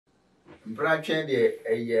Mpratwe de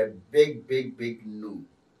a big no.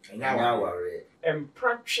 Anya worry.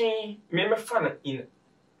 Mpratwe me fan in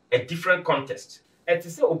a different context. It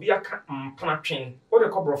is obi aka mpratwe. What the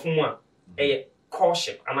call from one a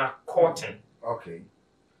courtship and a courting. Okay.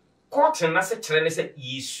 Courting na se chere ne se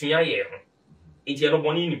yisua ye ho. Enti no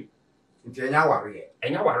boni nim. Enti anya worry.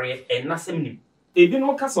 Anya worry e na sem nim. Ebi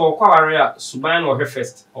no kasa okwa worry a suban no he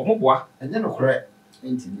first. Omoboa. Anya no kore.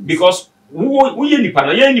 Because we ye nipa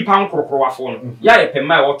na ye nipa nkorokoro no. Ya ye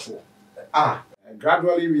pema e woto.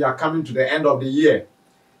 Gradually we are coming to the end of the year.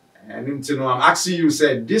 And I'm asking you,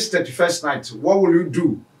 say, this 31st night, what will you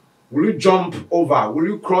do? Will you jump over? Will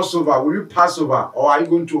you cross over? Will you pass over? Or are you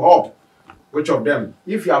going to hop? Which of them?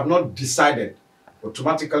 If you have not decided,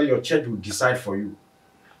 automatically your church will decide for you.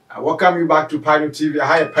 I welcome you back to Pioneer TV.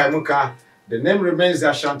 Hi, Paimuka. The name remains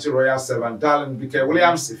the Ashanti Royal Servant, Darling B.K.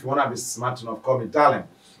 Williams. If you want to be smart enough, call me Darling.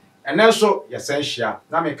 And also, essential.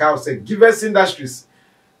 Now, make out say, Givers Industries,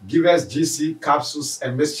 Givers GC, capsules,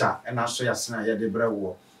 and mixture. And also, Yasina,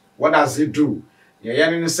 Yadebrewo. What does it do?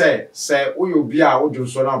 Ye say you be a would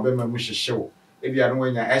so now be my show. If you are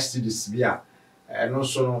knowing your STDs be and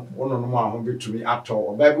also no more home to me at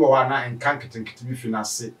all. Baby, one and can't get to be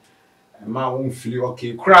finance. And my own feel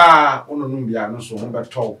okay. Cry, no be so home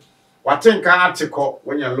at all. What think an article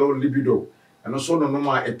when you're low libido and also no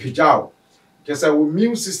more a pijao. Just our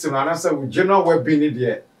immune system and answer with general well being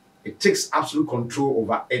there. It takes absolute control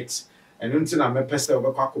over it. And until I'm a person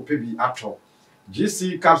over Quaco at all.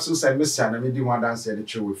 GC capsules and Miss China, me one dance here the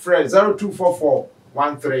show with Fred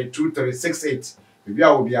 0244132368. Maybe I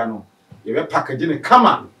will be ano. You will package in a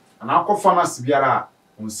camera and I'll call pharmacy biara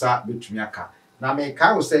on sa betumiaka. Now, make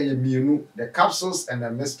I will say you the capsules and the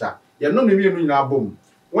mister. You know me in our boom.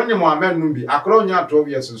 When you want men numbi, I call you 12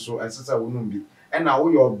 years or so, and sister will numbi. And now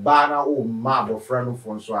your banner or marble friend of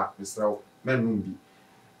Francois, Mr. Men numbi.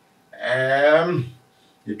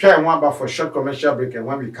 You try one bar for short commercial break, and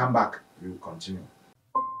when we come back, we will continue.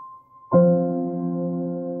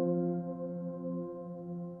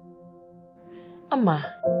 Ama,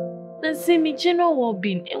 nansi mi general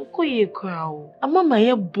wobin enko ye kwao. Ama ma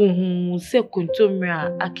ye bohu se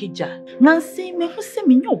kontomra akija. Nansi me hu se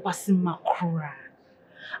me nyo basi makura.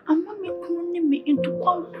 Ama me kunu ni me into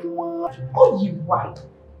kwankwa. Oyiwa.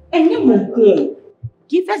 Enye mo ko.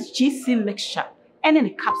 Give us GC mixture and in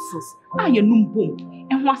the capsules. Aye numbom.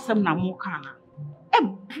 En ho asem na mo kana.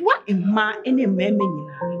 Ebwa emma ene meme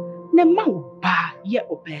nyina. Ne ma wo ba ye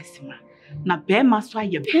obesima. Na be ma so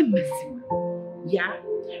aye be mesima. Ya,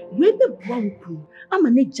 we be bwa wuku. Ama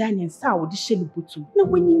ne giant sa wo de hye butu. Na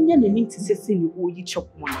wanyinya na nim tisese ni oyi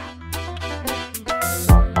chopmo.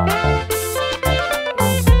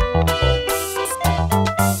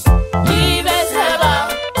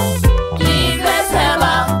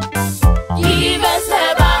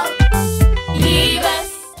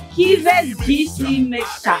 GC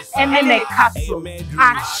mixture and capsule.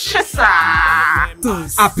 Achesa.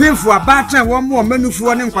 A painful battle one more menu for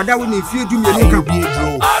one and Quadawin if you do me.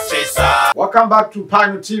 Welcome back to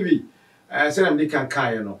Pioneer TV. Say they can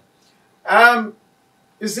you know.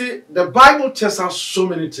 You see, the Bible tells us so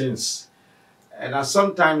many things, and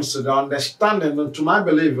sometimes the understanding, to my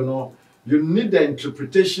belief, you know, you need the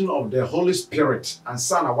interpretation of the Holy Spirit and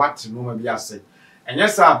son of what you know maybe I say. And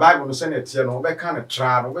yes, our Bible no send it here no be kind of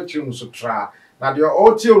try, no be you so try. Now the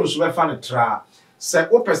old you so be fan try. Say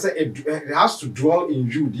open say it has to dwell in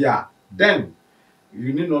you there. Then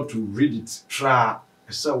you need not to read it. Try.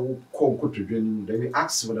 So come to join you. Then we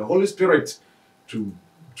ask for the Holy Spirit to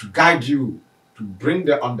guide you, to bring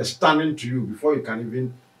the understanding to you before you can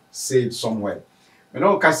even say it somewhere. You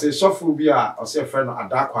know, can say sophobia or say friend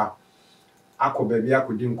adakwa. Ako baby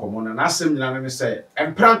akodi nkomo na asem nyina me say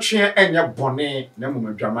empratwe enye bone na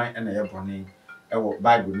mumadwaman ena ye bone ewo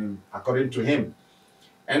Bible nim according to him.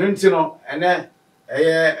 And ntino ene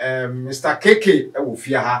Mr. KK ewo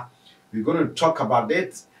fia ha. We're going to talk about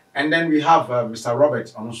it, and then we have Mr.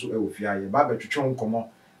 Robert also ewo fia ye ba betwetwe nkomo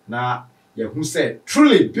na ye hu say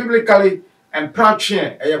truly biblically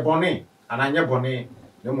empratwe eye bone ananye bone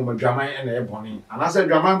na mumadwaman ena ye bone anase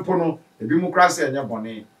dwaman po no ebi mu krase enye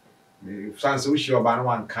bone. Sans wish your ban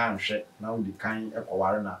one can share now the kind of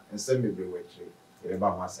warna and send me everywhere.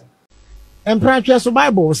 About myself. And practice the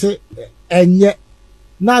Bible say, and yet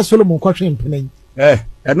now Solomon question penny. I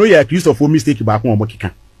know you're accused of a mistake about one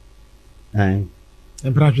Mokikan. And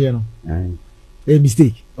practice a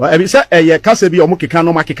mistake. I said, a cancer be a Mokikan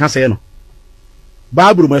no Maki Cassano.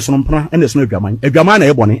 Bible was on plan and there's no Gaman, a Gaman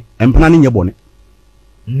a bonnet, and planning your bonnet.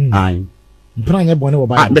 I'm planning a bonnet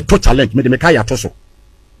by the total length, made the Mekaya Tosso.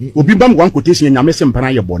 Obi bam one quotation in your messing pana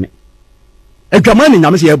your bonnet. adwaman ne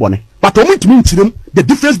nyame se ye bone but o mutimi ntirim the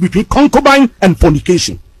difference between concubine and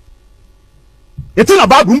fornication eti na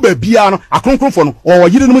Bible mba bia no akronkronfo no o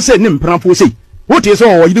yire no se ne mpranfo sei what is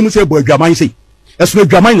o yire no se bo adwaman sei eso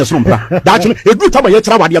adwaman ne so mpra da che edu taba ye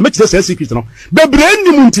tra wade make say secret no bebre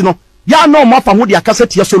nnim nti no ya no mafa ho de akasa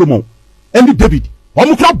tie Solomon and David o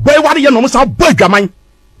mu kra boy wade ye no sa bo adwaman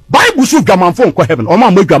Bible so adwaman fo nko heaven o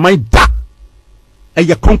ma mo adwaman da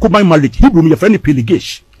eye concubine marriage Hebrew me friend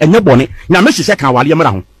peligish enye bone nya me hye kan wade mra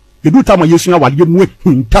ho edu taba yesu wade mu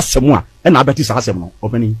ntasem a na abeti sa asem no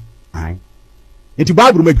obani ai enti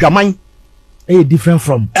Bible me adwaman e different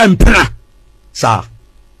from empra sa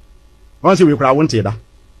once we kra wonte da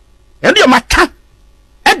and the maka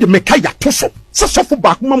and the meka ya toso so for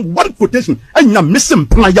back mom one quotation anya missing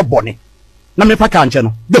plan ya bone na me paka anche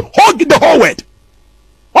no the whole word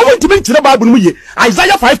o won't be tire Bible mu ye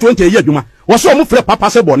Isaiah 5:20 ye adwuma wo so mo frɛ papa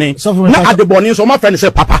se bone na ade bone so ma frɛ ne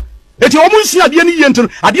se papa eti o mu nsi ade ne ye ntino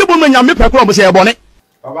ade bo nya me pɛ kro mo se ye bone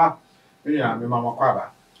baba me ya me mama kwa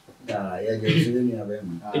ba da ya je sire ni abe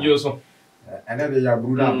mu ejo so ene de ya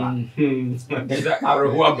buru da ba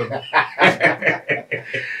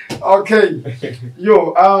okay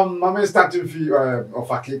yo mama starting fee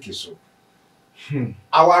of a cake so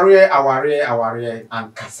aware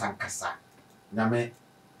ankasa nyame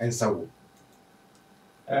ensawo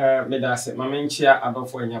me da se mama nchia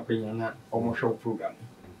adofo enya kwenya na omohwe program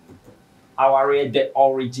aware the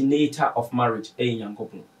originator of marriage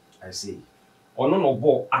nyankopon I see ono no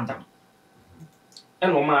bo Adam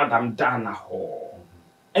eno ma Adam dana ho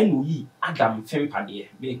eno yi Adam fempade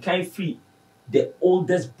me kan free the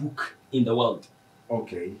oldest book in the world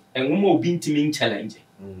okay enwoma obi ntimi challenge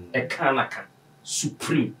e kanaka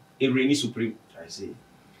supreme ereni supreme I see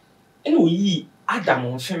eno yi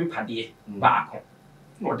Adam fempade baako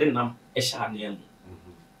no de nam e sha na emu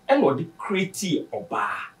eno de create oba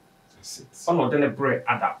ono de ne bre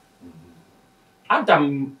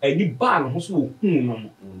Adam ani ba no so hu no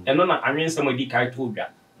eno na anwensam adi kai to odwa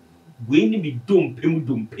we ni bi dompe mu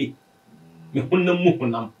dompe me honam mu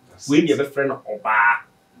honam we ni e be frɛ no oba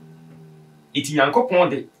iti Nyankopɔn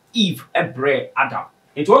de Eve ebre Adam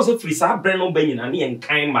it was a free sa bre no ba nyina ne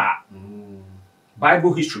yenkan ma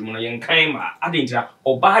Bible history mu na yenkan ma adenja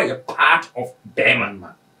oba ye part of Beman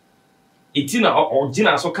iti na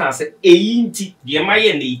original so kan se eyinti de ma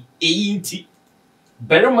ye ne eyinti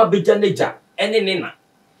berema beja neja ene na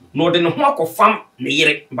no de no ho akofam ne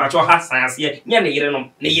yire ba cho ha sanse nya ne yire no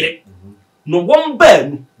ne yire no one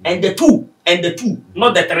burn and the two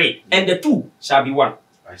not the three and the two shall be one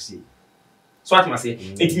I see so what must say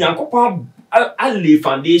it Nyankopon a lay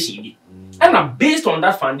foundation bi and based on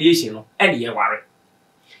that foundation no and ye ware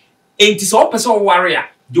enti so person ware a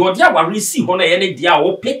de odi aware si ho na ye ne dia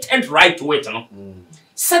wo patent right to it no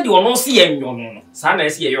said you no see ye nyo no sa na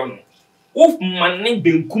se ye yo no of manne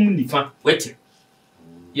benkum nifa wete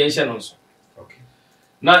ye nhye no so okay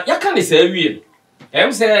na yaka ne say wie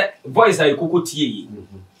em say voice ay kokotie yi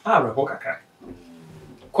repo kakra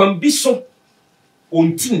kwambi so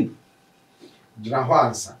ontin jina ho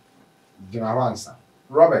ansa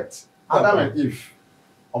Robert Adam and Eve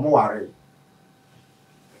omo ware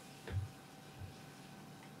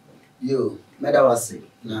yo meda wase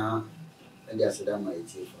na ndi aseda ma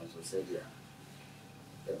eti from so said ya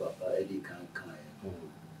the papa edi kan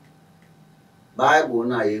Bible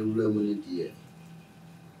na ye wura mu ni die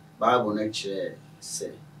Bible na kire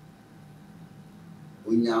se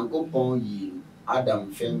Onyankopon yi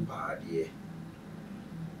Adam fempa de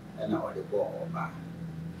na ode bo oba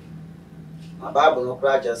ma Bible no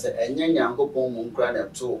kra ja se enye Nyankopon mu nkra na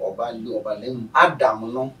to oba ni oba nem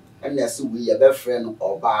Adam no na se we ye be frɛ no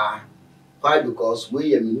oba why because we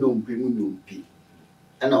ye mu nompi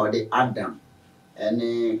na ode Adam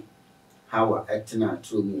ene Hawa etna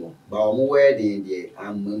trumu ba omo wedding de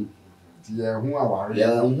amam ye hu aware ye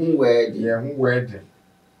hu wedding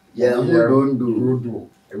ye hu dondo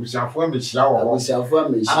ebusiafo amehia wo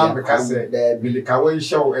abeka se bilika wan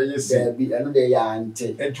hyew eyese bi eno de ya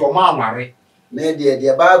ante enti o ma amare na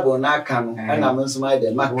de Bible na aka no na me nso ma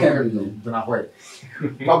de maka no dina hoy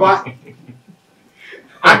baba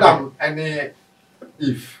Adam ene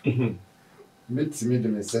Eve metimi de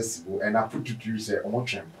mesesibu and I put to you say omo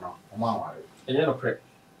twempra omo aware enye no pre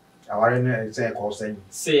aware ne say call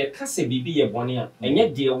say ka se bibi ye bone a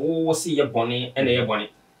enye de wo se ye bone ene ye bone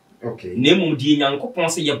okay nemu di Nyankopon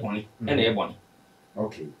se ye bone ene ye bone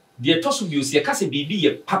okay de toso bi o se ka se bibi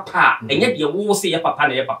ye papa enye de wo se ye papa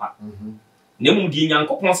na ye papa nemu di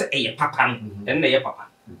Nyankopon se ye papa ene ye papa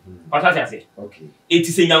pata ta se okay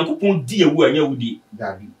eti se Nyankopon di ewu anya wudi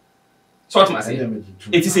dabi so what must say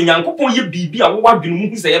eti se Nyankopon ye bibi a wo wadwenu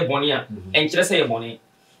mu se ye bone a enkire se ye bone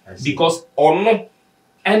because ono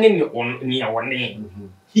any on near one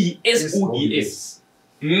he is who he is.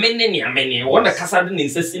 Many one the kasa de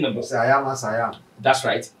insensible. Say I am as I am. That's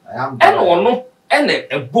right. I am. And ono and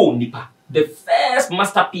a bone nipa. The first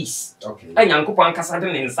masterpiece. Okay. And Yankopon kasa de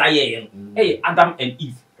inside hey Adam and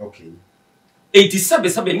Eve. Okay.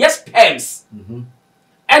 87 yes sperms.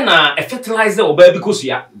 And a fertilizer or baby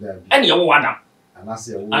kosia. And your Adam.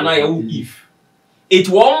 And I Eve. It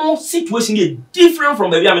was almost situation different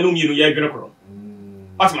from the way I know you're going to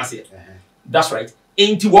What must I say? That's right.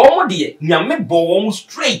 Into one dear, Nyame born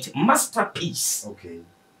straight masterpiece. Okay.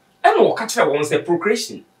 And what catch one say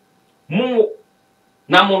procreation. Mo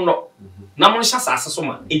namono. Namon shasa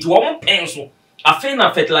soma. Into one pencil. A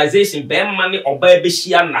fena fertilization, bear money or baby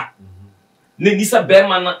shiana. Nenisa bear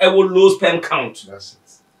man a low sperm count. That's it.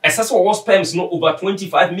 Essence of sperms no over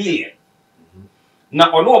 25 million.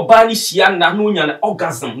 Na ono bani shiana no nyane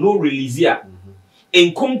orgasm no release ya.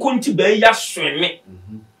 En konkonti be ya sweme.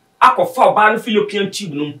 Akofa oba no fallopian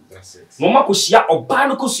tube no. That's it. No makosia oba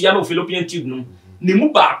no kosia no fallopian tube no. Ne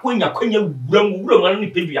mu ba akwanya wuram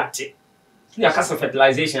ni peduate. Ni akasa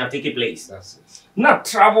fertilization take place. That's it. Na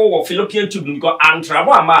travel of fallopian tube no because and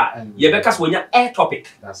travel ama ye be kasa wonya air topic.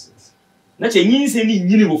 That's it. Na che nyinse ni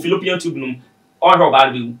nyini wo fallopian tube no. On ho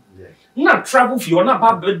ba be. Na travel fi ona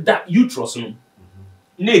ba da uterus no.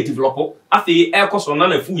 Na develop afi air course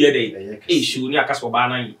na fu ye dey. Issue ni akasa ba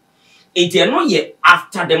na yi. Enti no ye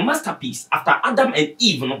after the masterpiece after Adam and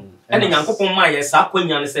Eve no and Nyankopon ma ye sa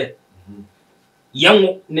kwanya ne se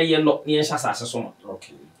yenwo ne ye no ne hya sase so no.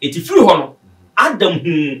 Okay. Enti free ho no Adam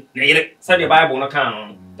hu ne yere say the Bible no kan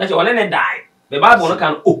no that you one ne die the Bible no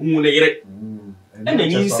kan ohun ne yere and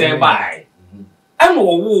nyin say bye and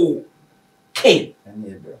wo Cain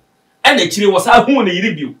and the chiri was a hu ne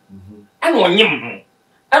yere bio and onyim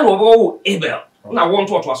and wo Abel na won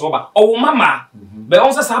to aso ba o mama be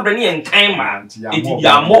on se sabre ne en kan ma eti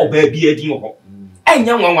ya mo ba bi adin ho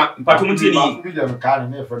enya nwanwa mpatom tie ni bi dem kan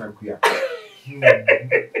ne fo na kuya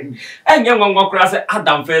enya nwanwa kura se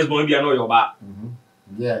Adam first born bi no yo ba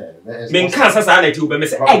yeah men kan se sa na ti o be me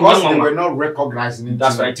se enya nwanwa we not recognizing it.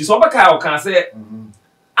 That's right so ba ka o kan se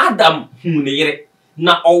Adam hu ne yere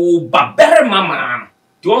na o ba bere mama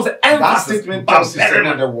ti won se that statement tells you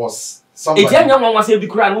that there was somebody.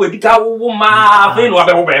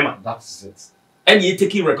 That's it. And you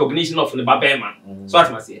taking recognition of the Babema. So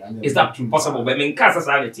what I say is that possible? But in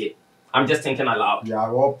society, I'm just thinking aloud. We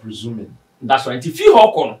are all presuming. That's right. If you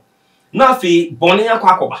hawk on, Nafi Bonnie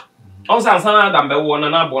Aquacoba. Also, I'm dambe one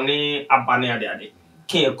and a bonnie abania de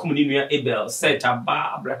King Communia Abel, set a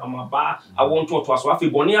bar, Abraham bar. I want to Swafi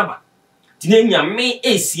Boniaba. Tinenya me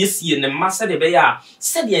ACC and the master de Beya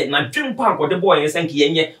said ye na dream park or the boy and sank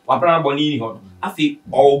yenye, Wabra Bonini hon. Afi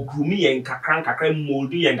all gloomy and kakran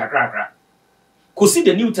moldy and kakra. Could see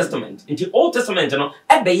the New Testament into Old Testament, you know,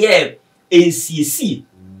 at the year ACC.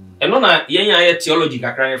 And on a yenya theology,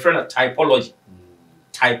 kakran, a friend of typology.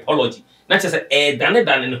 Typology. Not just a done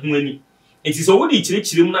and humani. It is already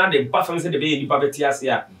children, the buffers at the bay in the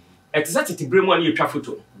Babetiasia. It is such a bring one you travel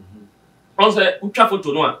to. Also, we travel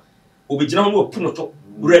to no. Obejina ho opunoto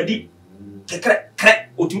ready kekre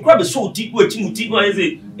otimkura be so oti wechimuti no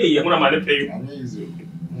eze ye ho na mane pay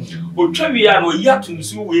otwa wi ya no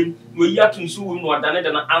yatunsu we no yatunsu we no adane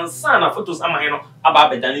de na ansa na photos amahe no aba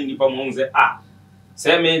abedane nipa mo nze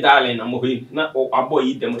say me darling na mo he na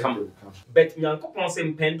aboyi dem kam but Nyankopon se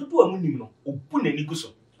mpendodo amunim no opu na ni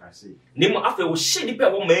guso I see nemo afa wo hye nipa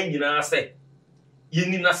wo ma nyina se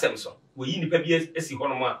yini na sem so wo yi nipa bi esi ho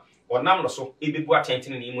no ma onam no so ebebu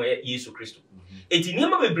atenten ni mu Yesu Kristo enti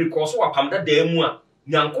niam bebre ko so wapamda da mu a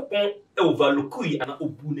Nyankopon overlookui ana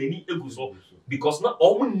obu nani eguso because na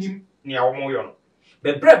omunim ne awomo yo no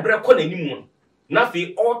bebre ko nani mu na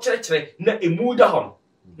fi o kyerekere na emu da ho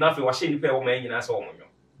na fi wa hye nipa wo ma nyina se omonyo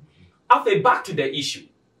afi back to the issue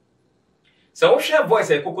so we share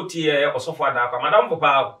voice ekokoti osofo ada kwa madam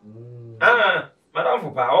Popa madam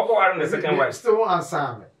Popa o ko war the second wife still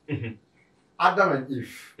answer me Adam and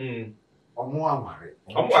Eve. Omware.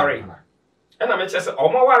 And I say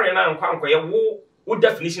omware na nkwa ye wo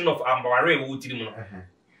definition of amware wo tiri mu no.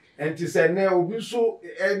 And to say na obi so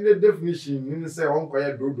any definition mean say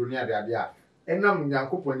onkoye dodo ni ade ade a. Enam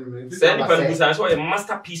Nyankopon ni me. Say ni pan busa so a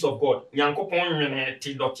masterpiece of God. Nyankopon nwene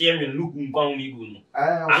ti dotie nwene lugu nkwa mi gu no.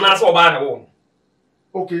 Ana so oba na wo.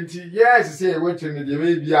 Okay, yes, say we tell the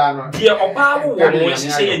way bia no. The oba wo no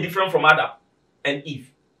say different from Adam and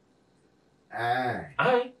Eve.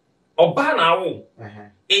 Aye. Oba na wo.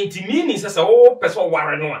 Enti meaning say o person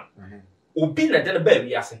ware no a. Obi na de ba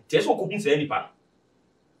wi ase. Tie so kokun say nipa.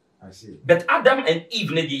 I see. But Adam and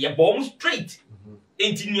Eve na dey born straight.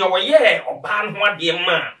 enti ni oye oba no ade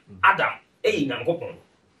ma Adam nyankopon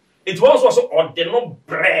it was also ordinary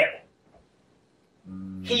bread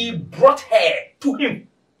he brought her to him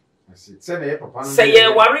say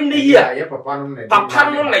papa worry the year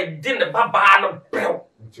papa no na din the baba no brew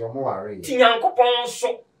nti omo ware ti nyankopon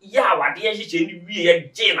so ya wade hyehyɛ ni wie ya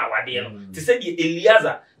gye na wade no ti say the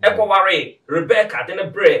Eliezer ware Rebecca de na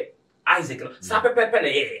bread Isaac no sa pepepe na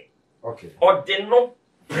ye okay ordinary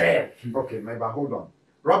bread okay maybe hold on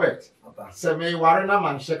Robert say me ware na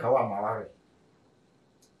man hye ka wa ma ware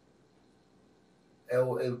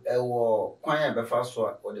ewo kwan ya befa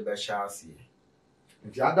so o de be sha ase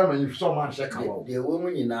nti Adam and so man hye ka wa de wo mu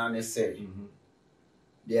nyina ne say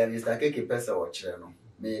there is like a person o kire no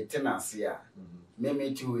me tenase a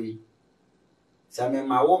me tuwi sa me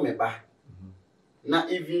ma wo me ba na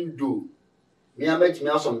even though me ameti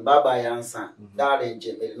me aso me baba yansa dare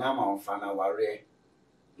nje me na ma onfa na ware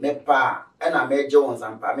me pa e na me je won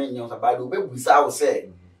sampa me nyon sa ba do be busa wo say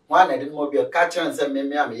one na din mo bi ka chan say me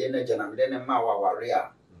am ye na jana me de ma wa ware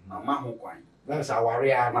a mama ho kwan na sa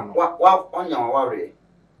ware a no wa onya ware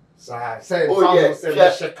sa say fa say me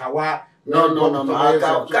hye ka wa no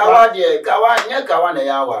kawa nya kawa na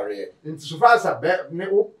ya ware nti so far sa be ne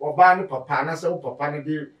oba ne papa na say papa ne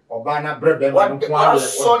di oba na brebe no kwa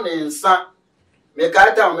so ne nsa me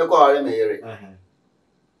ka ta me ko ware me yere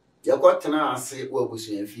ye ko tena ase wo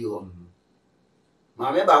abusuan fi ho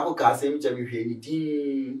ma me ba ko ka ase mi che me hwe ni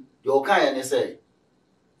din yo kan ya ne say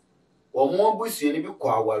wo mo abusuan bi ko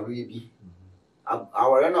aware bi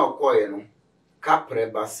aware na okoye no kapre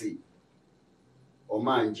basi o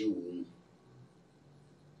manji wu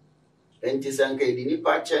enti sanka di ni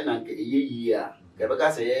pache na nke yeyi a ke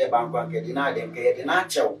beka se ye bankwa ke di na de nke di na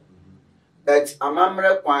chew but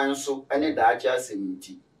amamre kwan so ene da acha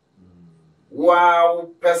semiti wow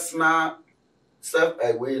personal self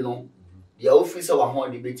away no the office wa ho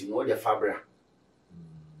de beti no de fabra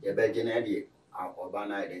ye be je na de oba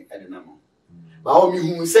na de na mo ba o mi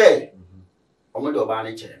hu se o mo de oba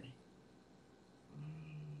na chere mi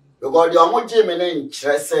because the omo je me na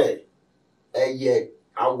nkyere se eye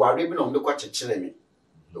aware bi no me kwa chechire me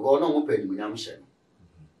because no mo pedi munyam hye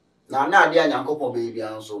na ade anyankopon be bia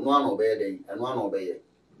nso no ana obe den eno ana obe ye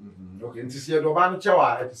okay nti se do ba no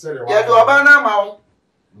chewa e se re wa ye do oba na ma wo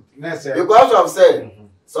na se because of say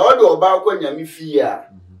so do oba kwa nyame fi a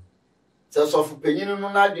se so fu penyin no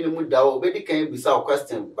na adwene mu da wo be di kan bisa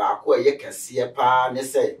question ba ko ye kese pa ne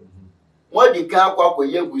se mo di kan kwa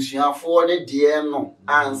ye busuafo ne de no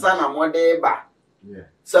ansa na mo de ba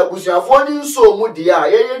yeah sabusuafo ni nso mu de a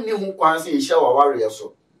ye ni hu kwan se hye wa ware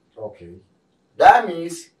so okay that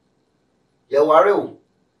means ye ware o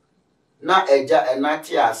na eja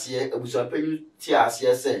enati ase abusuapanyi ti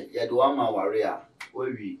ase se ye do ama ware a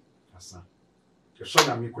owi asa eso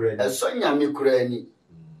nya mi kura ni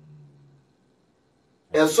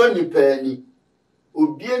eso ni pani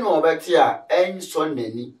obie no obeti a enso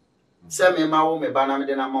nani se me ma wo me ba na me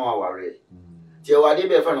de na ma wa ware ti wade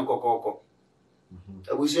be fa no kokoko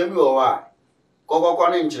abusua bi wo wa kokoko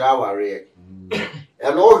ne nkyira ware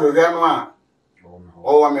e no hwehwe no a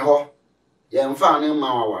o wa me ho ye mfa ne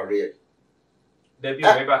ma wa ware Debi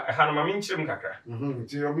meba hanu mami nchim kakra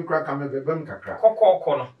nti obi kra ka me bebem kakra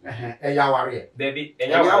kokoko no ya ware debi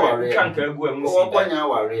enya ware kanka agu amu si kokoko nya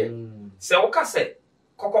ware se wo ka se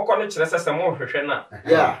kokoko no kyerɛ sɛ mo hwehwɛ na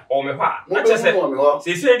ya o me hwa na kyerɛ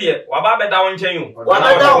sɛ se de waba bɛda wo nkyɛn o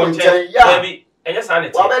waba da wo nkyɛn ya debi enya sa ne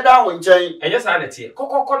tie waba da wo nkyɛn enya sa ne tie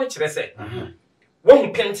kokoko no kyerɛ sɛ wo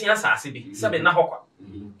hu penten asase bi sɛ be na hɔ kwa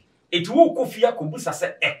eti wo kofia kobusa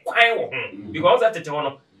sɛ ekwan wo ho because that tete ho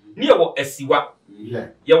no ne wo asiwa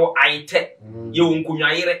ye wo aite ye wo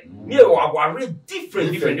nkunwayere ne ye wo aware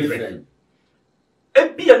different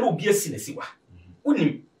ebia no obi asi na siwa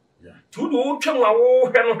unim tu do twam a wo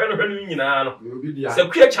hwɛ no nyinaa no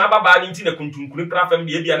sɛ kua kya baba ne nti na kuntunkunu kra fam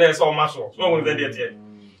de ebia na ɛsɛ o ma so wo sɛ de tie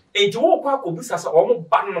enti wo kwa kobusa sɛ o mo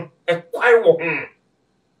ba no ekwan wo ho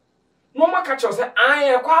no maka kyerɛ sɛ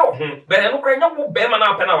an ekwa wo ho bɛn no kra nya wo bɛn ma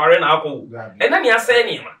na apɛ na ware na akɔ ɛna ne asɛ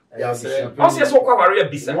ne ma ɔsɛ sɛ kwa ware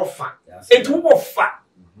abisa enti wo fa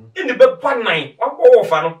ini be panan wo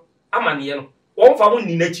fa no amane no wo fa mo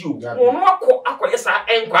ni nachi o wo no akɔ yesa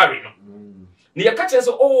enquiry no ne ya ka kyerɛ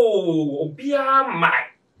sɛ obia mai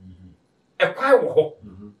ekwai wo ho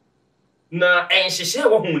na enhyehyɛ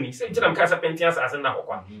wo ho ni sɛ ntina mka sɛ penti asase na hɔ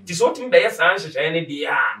kwa ti so tim bɛyɛ saa nhyehyɛ ne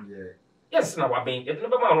dia yes na waben e no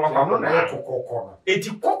be ma no wa na yɛ kokoko eti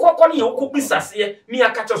kokoko ne yɛ kokobisase mi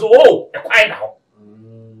aka kyerɛ sɛ ekwai da hɔ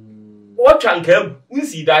wo twanka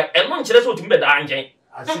unsi da ɛno nkyerɛ sɛ otim bɛ da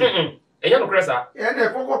nkyɛn eya no kresa e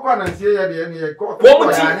na kokoko na nsie ya de ne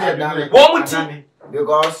wo muti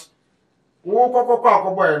because wo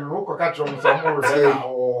kokoko boy no wo koka tro so mo re na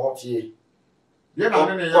o tie ye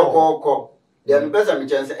na ne ye kokoko de me pesa me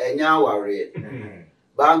chance enya aware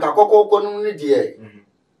ba nka kokoko no ne de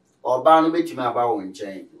oba no betimi aba wo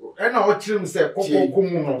nchen e na o chirim se kokoko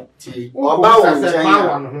mu no tie oba wo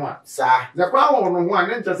nchen sa ze kwa wo no ho a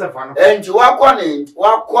ne nche se fa no enji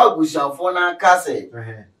wakọ agusanfo na kase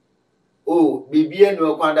o bibie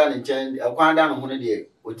no kwanda ne nchen kwanda no ho ne de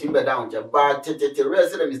otimbe da nche ba tetete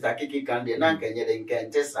rese de Mr. Kiki kan de na nkenye de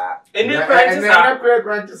nkente sa eni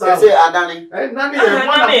practice sa se adani nani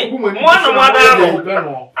ye mo na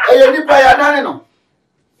no eye nipa ya adani no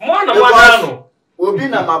mo na no obi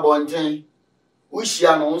na mabonten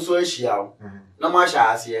ushia no nso ehia o na ma sha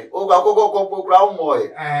ase o gba kokoko kra o mo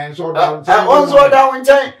e so da onso da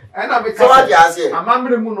nchen na be so wa dia ase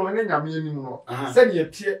amamre mu no ne nyame ani mu no se ne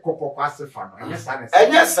tie kokoko ase fa no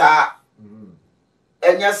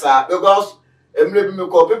enye sa because emre bi me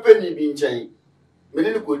ko pepe ni bi nchen me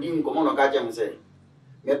ni ko di nkomo no ka jem se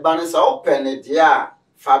me ba ne sa open ne dia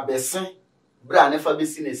fa besen bra ne fa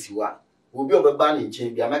besi na siwa obi obeba ne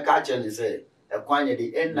nchen bia me ka che ne se ekwanye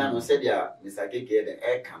de enna no se dia Mr. Keke de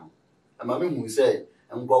e kan ama me hu se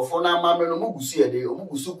ngofo na amamre no mugusu ye de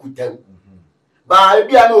omugusu kutam ba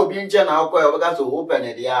bia na obi nchen na akọ e obega so open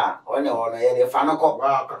ne dia one ono ye de fa no ko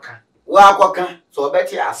wa akwaka so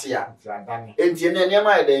obeti ase a enti ne niam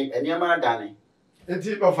eden eniam adane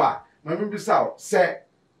enti ofa mami bisa se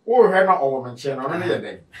wo hwe na owo menche no ne ye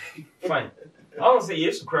den fine I don't say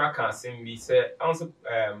yes crack can sing be say I don't say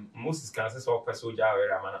Moses can say so person ja we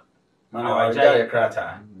ramana mana ja ye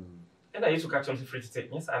krata and I used to catch him free to take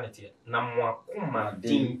yes anete na mo akoma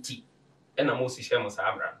dinti and na Moses share mo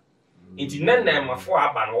sa Abraham enti nenne mafo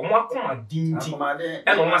aba no mo akoma dinti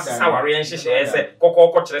e no masesa ware en hyehyɛ se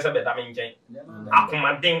kokoko kyerɛ se beda me nkyɛn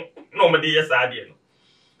akoma din no me de yes ade no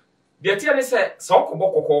de tie ne se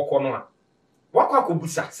okobɔ kokoko no a wakɔ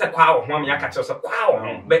akɔbusa se kwa wo ho am yaka kyerɛ se kwa wo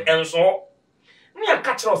ho be enso ne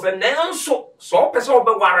yaka kyerɛ se nenso so pɛ se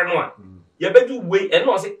obɛware no a ye bedu we e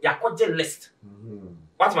no se yakɔgye list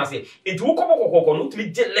what must say it wo kɔbɔ kokoko no to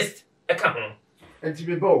be list e ka ho enti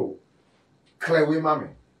be bo clear we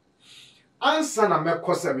mame ansa na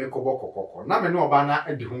mekose mekobo kokoko na me no oba na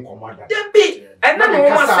edi hu nkomoda debi enna no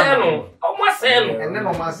ma se no o ma se no enna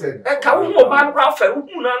no ma se e ka wo oba no kwa fa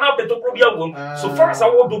hu na petokro bi agom so far as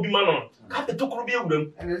wo do bi ma no ka petokro bi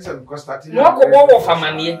ewuram enna se ko start no akɔbɔ wo fa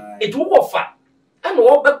mane it wo fa ana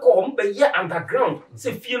wo be ko mbe ye underground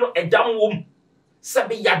se fie no edam wom se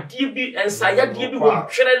be yade bi ensa yade bi wo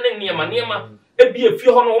twere ne niema e bi e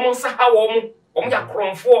fie ho no wo nsa ha wo ya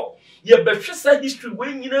kronfo ye behwe sa history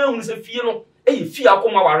we nyina hu se fie no e fie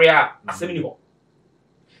akoma ware a asem ni ho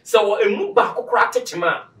se wo emu ba kokora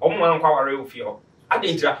tetema omo ankwa ware o fie ho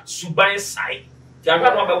adentra suban sai ti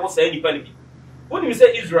anka no be wo sa nipa ni bi woni mi se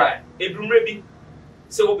Israel edumre bi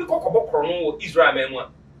se obi kokobɔ koro no wo Israel memu a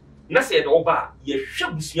na se de oba ye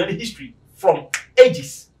hwe busua ni history from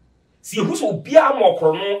ages se ye hu so obi a mo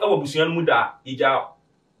koro no e wo busua no mu da ye ja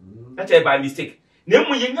na che by mistake na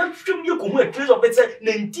emu ye nya hwem ye ko hu a trace of it say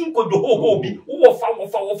 19 ko do ho bi wo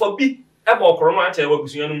fa bi e ba okoro no a che wa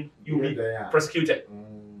busua no you be prosecuted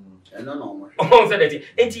no on said that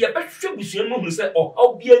enti ye be hwe busua no hu say o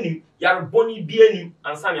how bi anim yar boni bi anim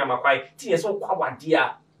ansa me amakwai ti ye so kwa wade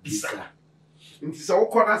a bisa nti se wo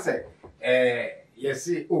kɔ na se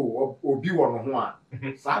yesi obi wɔ no ho a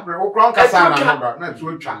saa bre wo kron kasa na no na tu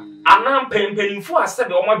atwa anam pempenifo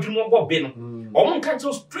asebe o madwumo bɔ bi no o mo nka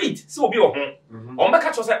cho straight se obi wɔ ho o mo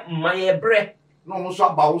ka cho se maye bre na mo so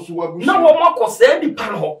aba wo so wabu na wo makɔ se di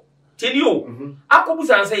pan ho tedi o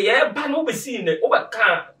akobusan se ye ba no be si ne o ba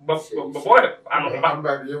ka bo ano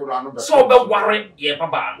ba so be ware ye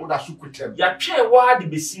baba wo da so kutem ya twe wa de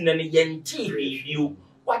be si ne ye nti hwehwio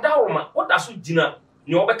wadawroma wo da so gina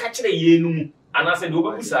ne o be ka kyerɛ ye nu mu anase de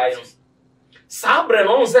obebu sai no sabre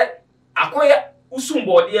no se akoya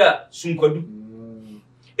usumbode a sunkwadu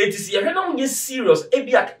etisi ye hwe na onye serious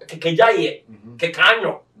ebia kekejaye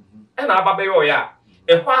kekanyo e na aba be yo ya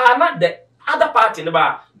e hwa na the other party ne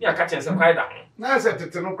ba ni aka chen se kwai da ho na se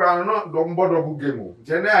tete no kra no do double game o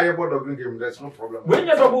je na aye double game there's no problem when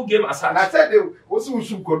you double game aside na said osu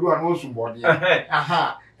usunkwadu an osumbode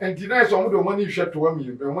aha enti na so mo do money hwe to am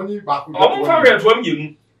yi money ba ku o mo fa hwe to am yi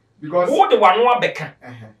nu because wo de wano abeka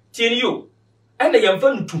tieni yo ene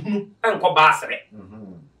yemfa nutuhunu enko baasere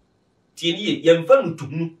tieni ye yemfa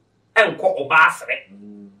nutuhunu enko obaasere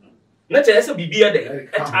na che ese bibia de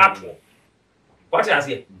etato what you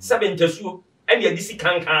say seven tesuo ene adisi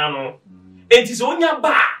kankan no enti so onya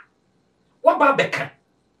ba wa ba beka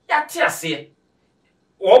ya ti ase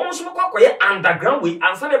wo mo so kwakoye underground we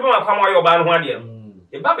ansa be ma kwama yo ba no ho ade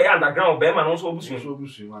e ba be underground be ma no so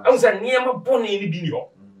obusu I was a near my bonny ni bi ni ho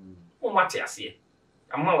o mate ase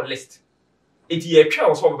ama o list it ye twa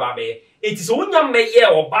o so ba be it is onya meye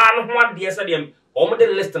oba no ho ade se de o mo de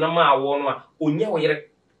list na ma awo no a onya wo yere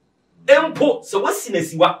empo se wasi na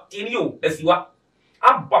siwa tini o asiwa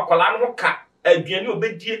abba kwala no ka aduane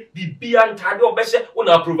obedie bibia ntade obehye wo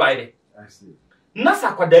na provide I see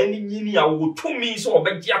nasa kwada ni nyini a wo tumi so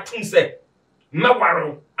obegye atum se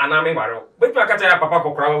mewaro ana mewaro betu akata ya papa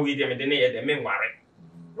kokra we de me de ne ye de meware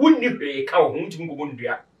wonni hwe ka wo ntimi gogo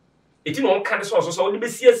ndua eti no ka de so wo de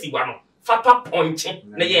besi asiwa no fata ponche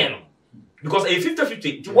na ye no because a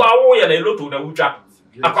 50-50 ti wa wo ya na loto na wutwa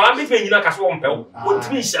akwala me timi nyina ka so wo mpel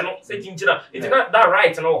wontimi hye no se kinchira eti na that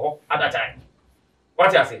right no ho at that time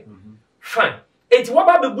what you say fine eti wo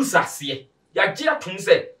ba be busase ya gye atum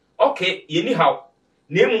se okay anyhow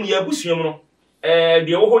nemu ya busuam no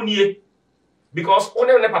de wo ho nie because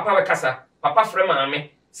one ne papa we kasa papa frɛ maame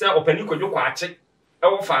se opani kodwo kwa ache e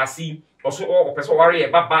wo faasi oso o pese ware e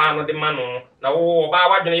baba no de ma no na wo ba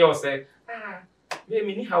wadwene ye o se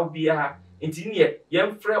me ni how bia enti ne ye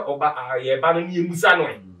mfrɛ oba ye ba no ne emusa no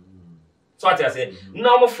so ati ase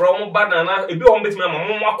na mo frɛ mo ba na ebi wo betime ma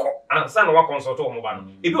mo akɔ ansa na wa consult wo ba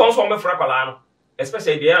no ebi wo so mo frɛ kwala no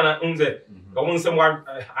especially de na nze o mo nsem wa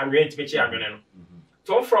anwe tibechi anwene no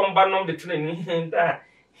to from ba no de training da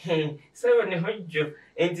se ne hojo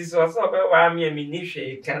enti so be wa mi ni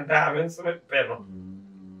hwe kan da me so me pe no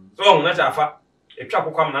so na chafa etwa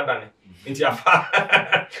kokam na dane enti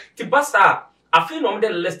afa ti basta afi no de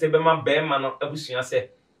list be ma no abusua se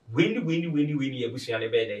weni abusua ne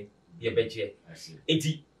be dey ye beje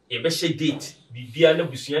enti ye be she date bibia na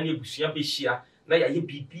abusua ne abusua be hia na ya ye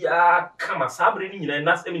bibia kama sabre ni nyina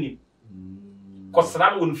na sem ni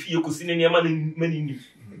kosra no fie kosi ne niam na mani ni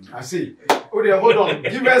I see. Oh, dear, hold on.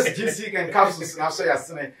 Give us GC and capsules now. So, yes,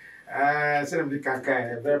 send them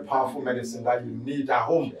a very powerful medicine that you need at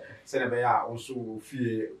home. Send them also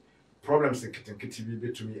fear problems in kitchen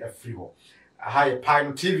TV to me a free home. A high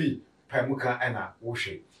pine TV, Pamuka and a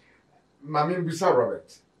Wushy. Mammy Bisa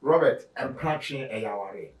Robert, and Pratching a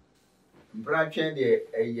yawari. Branching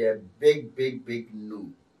a big no.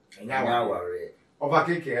 And yawari.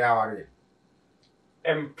 Overcake a yawari.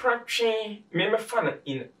 And Pratching me fun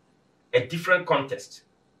in a different context.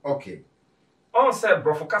 Okay. On said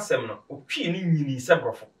brofo kasem no opie ni nyini se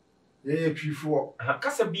brofo. Ye twifo.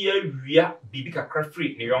 Kasa bia wia bibi kakra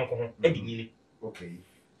free ne yonko ho edi nyini. Okay.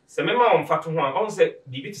 Se mema on fato ho on se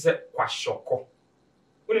bibi te se kwashoko.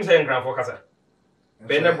 Unim se ngranfo kasa.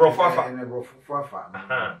 Be ne brofo afa. Ne brofo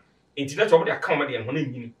afa. Internet obo de account de ho na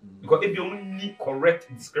nyini. Because ebi o ni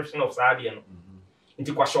correct description of saade no.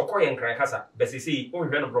 Inti kwashoko ye nkran kasa. Be se sei o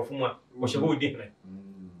hwe no brofo mu a wo hye ho di hne.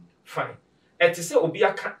 Fine. It is obi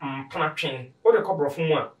aka mpana twen o de kobrofo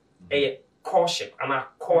mu a courtship ana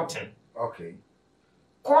courting. Okay.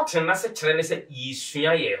 Courting na se kire ne se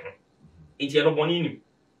yesua ye ho. Enti no boni nim.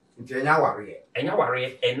 Enti enya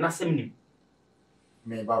ware e na sem nim.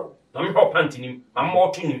 Me bawo. Na me ho panti nim, ma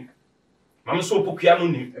mo to nim. Ma me so pokua no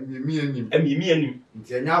nim. Emi nim.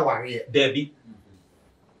 Enti enya ware Dabi.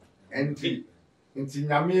 Enti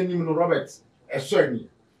nyame nim no Robert eso ani.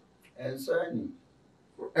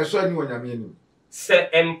 Eso ani wonyame ani. Se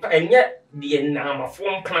enye de namafo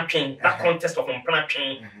mpana twen that contest of mpana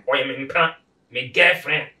twen or ye me mpana me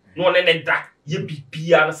girlfriend no ne da ye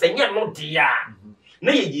bibia na se nya no dia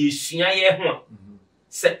na ye yesua ye ho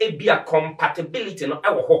se ebia compatibility no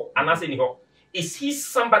ewo ho anase ni ho is he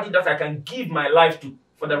somebody that I can give my life to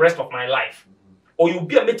for the rest of my life or you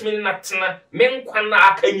be a metimi na tena me nkwa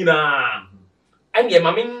na aka nyina anye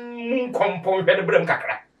ma me mun kompon hwe de brem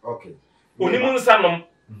kakra. Okay. Oni mun sanom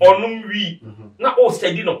onum wi na o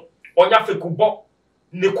steady no onya fekubo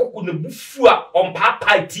ne koku ne bufu a on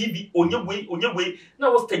papa TV onye we na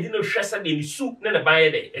o steady no hwese de ni su ne ban ye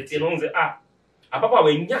de eti no nze ababa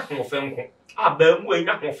we nya hofenko ba mu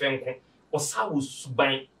nya hofenko o sa wo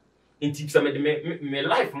suban enti se me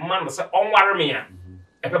life man se onware me a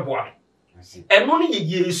ebeboa eno ne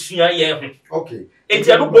ye esua ye ho. Okay.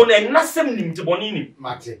 Eti anu bo na nasem nim te boni nim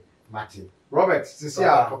mate Robert sisi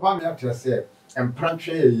a papa me ato se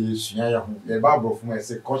emprantwe ye sua ye ho ye bible fun e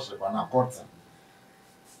se koshe kwa na court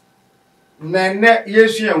nene ye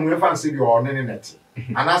sua hu fa nse bi o ne net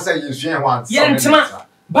anasa ye sua ho ansa ye ntena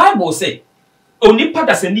bible say onipa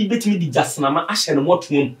da se ni betimi di jasnama ahye no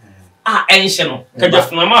motuom enhye no ka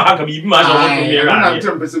jasnama ha ka bibi ma ha motuom ye ra na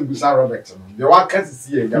ntem pese ngusa Robert no de wa ka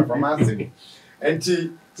sisi ye ja from anse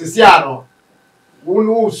enti sisi a no wo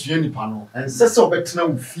no sua nipa no ense se obetena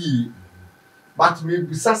wo fie but me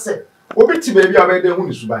bisa se obeti baby abede hu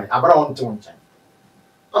ni suban abara won te won chan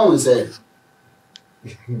on say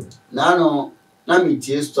na no na me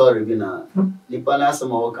tie story bi na nipa na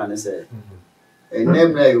asem o kan say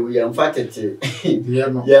enem na you ya mfatete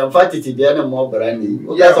ya mfatete de na mo bra ni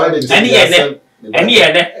o ga so de ani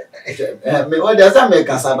ye ne me o de asa me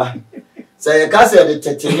kasaba say ka say de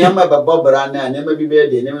tete nyama babo bra na nyama bi be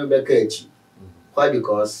de nyama be ka achi why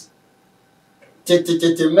because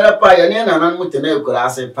tete mera pa ya ne na nan mutene ekura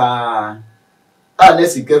ase pa a na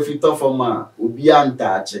sika fito forma obi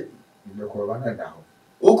anta ache be ko ba na da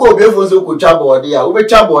uko obi efonso ko twa board ya wo be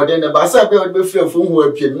twa board ne ba sa be be frɛ fo hu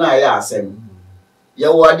apiem na ya asɛm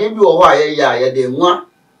ya wade bi wo ho aye ya de nwa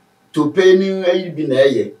to pay ni ayi bi na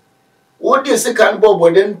eye wo de sika bo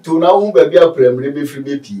board nto na wo ba bi apremre be firi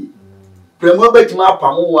be pie premo betima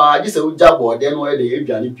apam wa ji se wo ja board no e de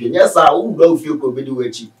edwane pie nya sa wo wura ofie ko be di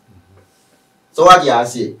wachi so what you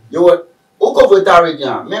say you uko votary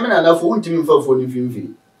nya me na na fo untimi mfafo ni fimfiri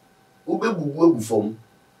wo be gugu agu fom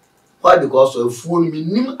why because of fuo ni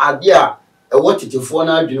nim ade a e wo tetefo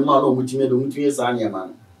na adwene ma na o mutimi sa nya ma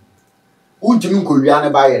no untimi nkowia ne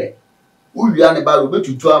ba yere wo wia ne ba ro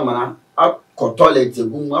betutu amana akọ toilet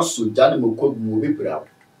egu aso ja ne makogu obi pira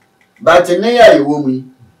but ne ya yewo mu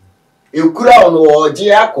ekura ono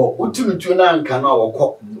oje akọ utunutu na nka na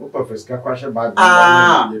wokọ o professor kwashe ba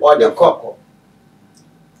o de kọ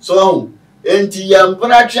so enti ya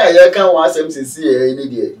mpona twa ya kan wa asem sisi e ni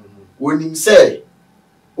de wonim se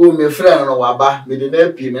o me friend no waba me de na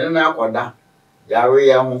pie me na akoda ya we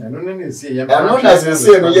ya ho eno ne se ya eno na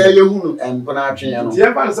sisi no ya yehunu mpona twa ya no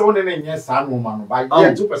tie fa se woni ne nye sa no ma no ba ye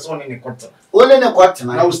 2% ne kota wole ne kota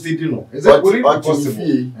na o steady no is it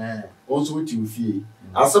possible also with you fie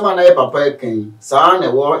asema na ye papa kan sa na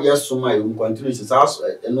wo yesoma e continue sa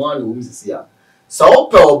eno na wo sisi a sa wo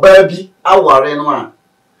pe oba bi aware no a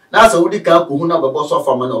na sa wudi ka ko hu na bebo so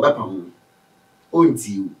fa ma na obepa ho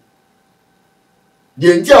onti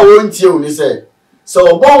de nti a wonti o ni se so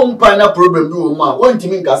obo mpa na problem bi wo ma wonti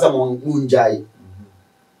mi nka sa mo njai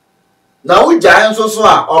na wo jai nso so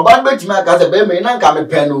a oba betimi aka se be me na nka me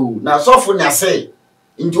pe no na so fu na se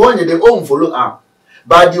nti wonye de o follow up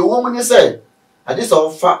but the woman ni se ade so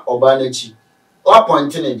fa oba na chi o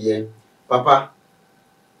appoint ne de papa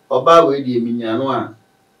oba we de eminya no a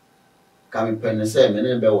kami pene se me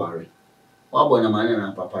ne be ware wa bo na mane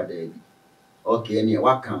na papa da bi okay ne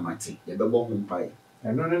wa kan mate ye be bo hu mpai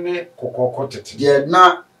eno ne kokoko tete ye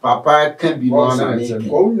na papa kan bi no na me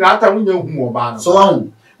ko na ta munya hu oba no so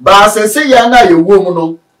hu ba se ya na ye wo mu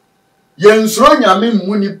no ye nsuro nyame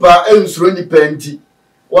mu nipa ensuro nipa nti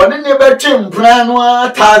woni ne be twem plan no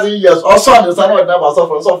 1000 years also ne sa no na ba so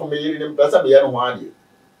for me yiri ne pesa me ye no ho ade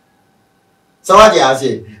so what you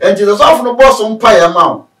say enti so for no boss mpai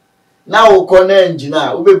ma na wo ko na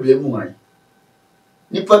engineer wo beble mu han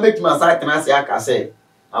nipa betima sa tena se aka se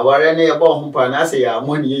aware ne ye bo ho pa na se ya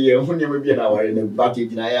money ye hu ne mabia na aware ne ba ke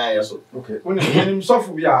gina ya so okay when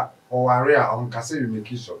sofu bi a o ware a on kase you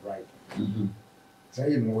make it right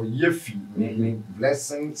say no ye fi me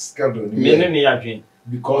blessing schedule me ne ya dwen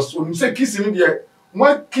because when say kissing there mo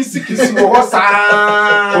kisi wo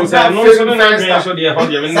sa o say no so na dwen so de ho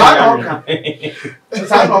de me na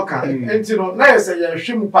sa no ka enti no na ye say ye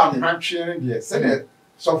hwem pa mhantwe de say na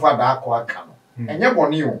sofu da akọ aka no enye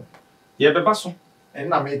boni o ye beba so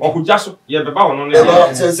na me okuja so ye beba wono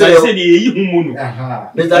ne say de yi hu mu no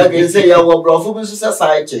me da ke say ya wo brofo bi so say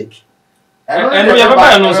side check eno ye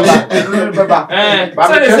beba no so beba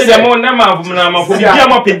say de mo na ma fo bia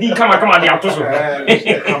ma pedi kama de ato so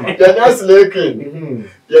ya na slake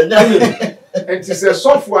ya nya enti say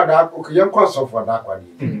sofu da akọ ye kwa sofu da akọ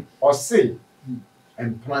de o say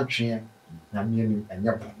empantwe na me ni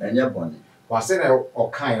enye boni wase na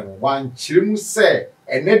okan no wan chiremu se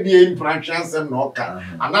ene de impantwe ansem na oka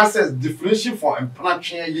anase differentiate for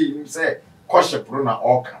impantwe ye nim se koshe pro na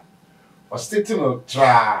oka or stating no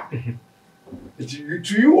tra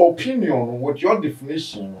to your opinion what your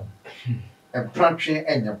definition impantwe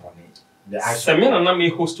enye boni the seminar na me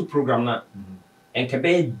host program na and can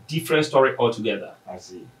be a different story altogether. I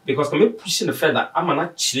see. Because can be pushing the further I'm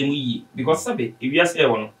not chilling ye because sabe if you say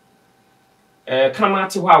one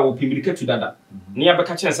kanamati wa wo pimilike to dada ne ya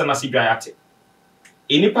beka chen se na sidwa yate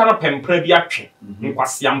enipa na pempra bi atwe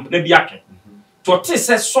nkwase ampna bi atwe to te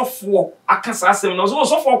se sofo akasa asem no so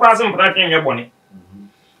sofo kwa asem mpra twen ye bone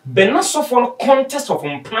ben na sofo no contest of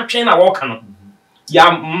mpra twen na wo ka no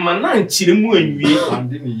ya mana nchire mu anwie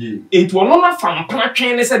ande ne ye enti ono na fa mpra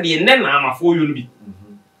twen ne se de ne na amafo yo no bi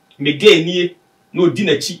me ge nie no di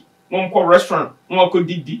na chi no mko restaurant no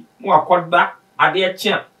akodi no akoda ade a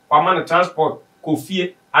chia wama na transport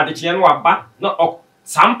kofie adekye no aba na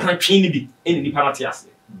sam pantwe ni bi eni nipa na te ase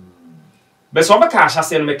be so beka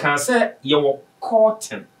ahase no meka se ye wo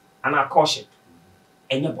cotton ana caution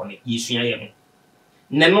enye bone yesua ye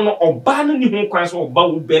neno no oba no ni ho kwan so oba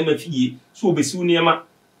wo be ma fie so obesi wo niema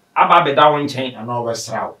aba beda wo nchen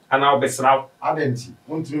ana obesraw adenti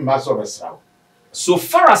wontumi ma so obesraw so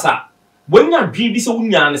far as wanya dwi bi se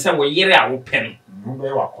wonya ne se wo yere a wo pen no be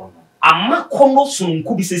wakono ama kono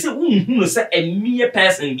sunku bi se wonhunu se emie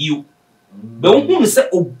person bio be wonhunu se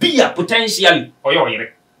obi a potentially oyo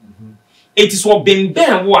yere it is what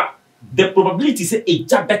ben wo the probability se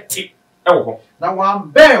eja beti ewo ho na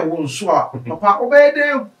wan ben wo nso a papa obede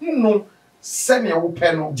hunu se ne wo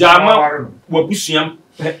pen no jama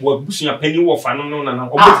wabusuya pani wo fa no na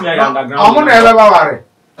obetumi ya underground amo na ele ba ware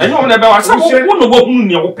enyo na be wa so wo no wo hunu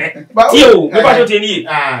ne wo pe tie o me ba jote ni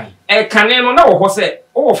e kane no na wo ho se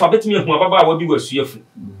wo fa betumi hu ababa wa bi wasuafu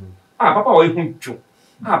papa wa hu twu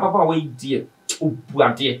papa wa die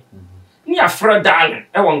obuade ni afra darling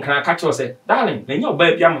e won kan ka cho se darling na nya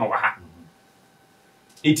oba bia ma wa ha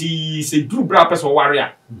eti se duru bra peso ware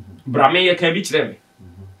a bra me ye kan bi kire me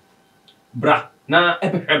bra na e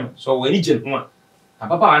be no so we ni je ho a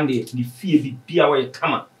papa ande di fie bi bia wa ye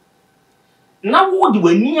kama na wo di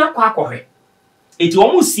wani akwa akohwe eti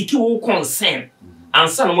wo mu siki wo concern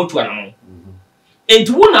ansa na motu anamo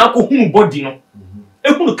enti wo na akohunu body no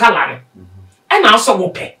ehunu kala no e na so wo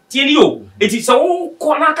pe tie ni o eti so wo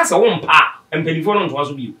ko na aka se wo mpa empanifo no nto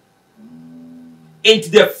so bi enti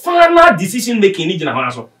the final decision making ni gina ho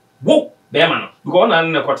aso wo be ma no because na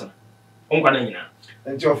na kotena onkwa na nyina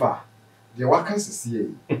enti ofa de waka sisi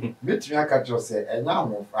metumi aka cho se enya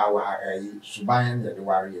ho awa suban ye de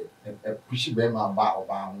ware e pushi be ma ba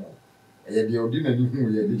oba ho ye de odi na ni hu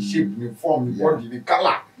ye de shape ni form ni body ni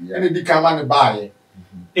color ene di kama ni ba ye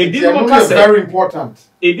no kase very important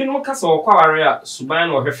no kase o kwaware a suban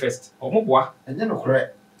no he first omoboa enye no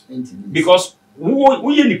kore because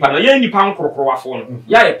wo ye nipa na ye nipa nkorokoro afo no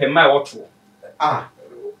ya ye pema e woto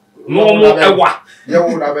no mo ewa ye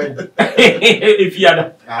wo na be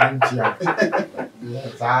efiada antia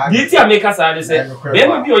Yeti ameka sa de se be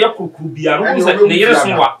ma bi o ya kurukuru bia no se ne yere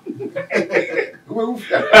sonwa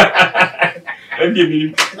ende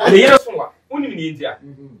mi ne yere sonwa oni mi ntia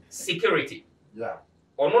security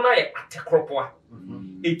ono na ye atekropoa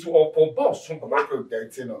etu opo boss so ba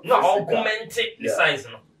na augment the size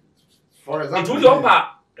no for example etu do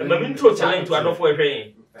pa ma mi intro challenge to adofo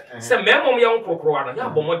ehwen se memo ya nkrokro ana ya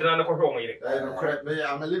bomodena ne kohwe omyire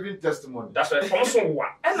I'm a living testimony that's why from so wa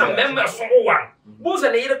and na member so wa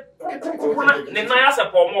boze ne yire kokokoko na ne na ya se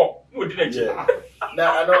pomo no di na ji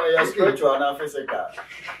na I know ya spiritual na physical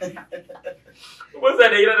boze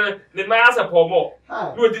ne yire ne na ya se pomo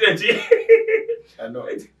no di na ji I know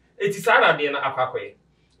it is ara de na akwakoye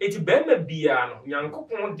it be ma bia no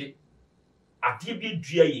nyankopon de ade bi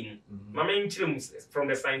dua yim ma me nkyerem from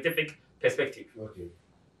the scientific perspective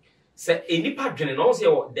say enipa dwene no say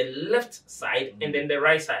the left side and then the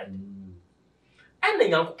right side and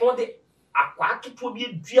then yankopon de akwa aketo bi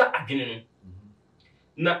dua adwene no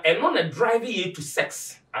na eno na drive you to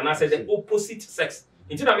sex and I said the opposite sex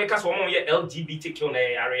until na make us one ye LGBTQ na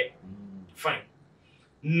yare fine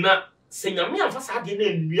na se nyame amfa sa de na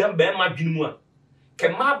enua ba ma dwene mu a ke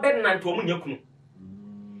ma be na nto mu nyakunu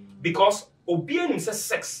because obi anim say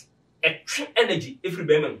sex a true energy every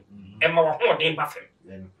be man e ma wa ho den ba fem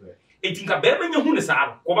etinka be ma nyahu ne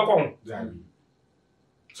sa ko ba ko ho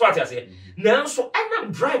so ati ase nanso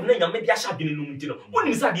ana drive na nyame bia sha dene no mu ntino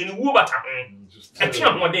onim sa de ne wo bata ho e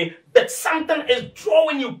twa ho den but something is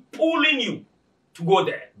drawing you pulling you to go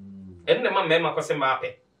there and the man ma ko se ma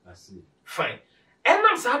pe fine and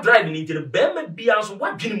I'm sa drive ni ntino be ma bia so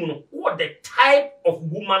what dwene mu no what the type of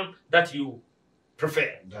woman that you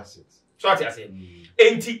prefer that's it so ati ase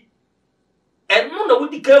enti eno na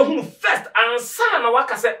wodi ka hu first ansa na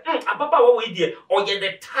waka say ababa wa we die or get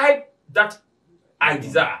the type that I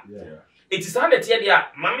desire it is under tie dia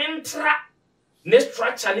mamentra ne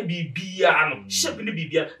structure ne bibia no shape ne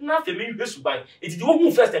bibia na fe me hwe suban it di wo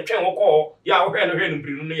hu first twen wo ko ya wo hwe no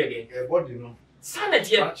mprinu no ye gen body no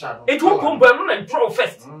sanity it wo pombo no na draw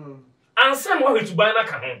first ansa na wo hwe suban na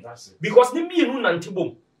ka ho because ne mienu na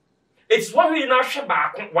ntibom it's one way na hwe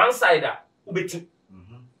ba one side a ubeti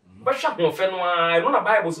ba hwa ho fe no a no na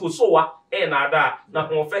bible so wa na ada na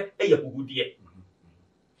ho fe yahudie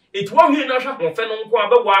it one way na hwa ho fe no nko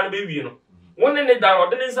abawa na be wie no wonne ne da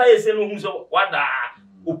ode ne nsa yese no hu so wada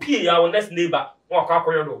opie ya wo next neighbor wo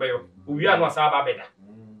akwakoyo do be yo owi anu asa ba beda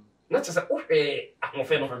na tse wo hwe ho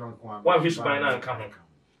fe no wa hwe suban na nka ho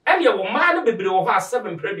ene wo ma na bebre wo ha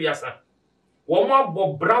 7 previous wo mo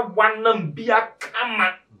abobra wanam bia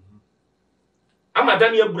kama ama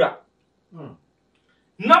dani abura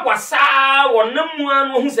na wasa wonamu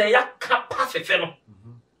anu hu se ya kapa fefe no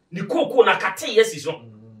ni koko na kate yesi so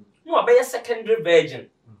no abeye secondary virgin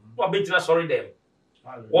no abegina sorry dem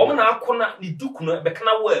Woman akona ni dukuna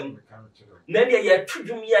bekana wam. Nani ya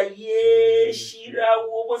tudum ya ye shira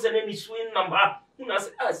wo was an any swing number. Una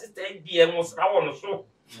sister dear was our so.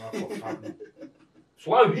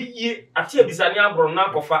 So he atia bisania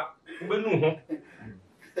brona kofa ubenu ho.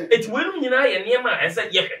 It will mean I and Yama and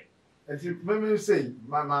said yeah. As you may say,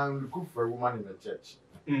 my man cook for a woman in the church.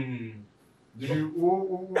 Do you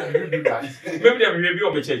do that? Maybe they will be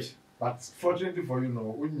on the church. But fortunately for you,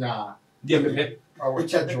 no, unya. Dear, our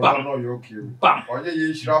church will know you're okay. Bam! Or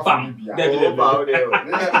you shall Bam! be Debbie,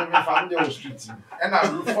 found your street. And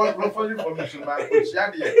I look for information by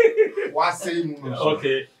Oceania. Was saying,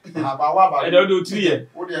 okay. I don't do 3 years.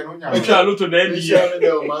 I shall look to them.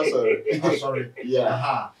 Sorry.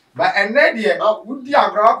 Yeah. But and then, would the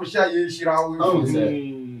Agra share ye shall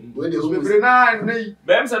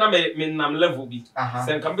Bams and I mean, I'm level B.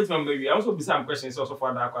 Send come with my also be some questions also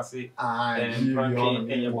for that. I say,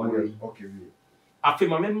 okay. I feel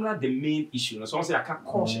my memory the main issue. So I say I can't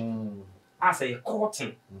caution. I say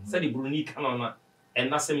courting. Say the Bruni canon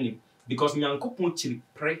and that's same because Nyanko Punchi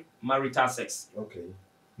pre-marital sex. Okay.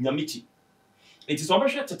 Nyamichi. It is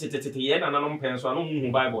always yen and an parents, so I don't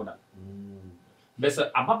know Bible that.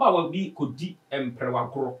 But Ababa will be could di emperor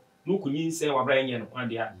grow. No couldn't say what Brian and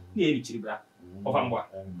dear, nearly chibra of Amboa.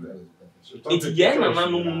 It's yen and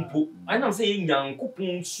unknown. I am saying young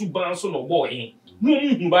coupon suban son of boy.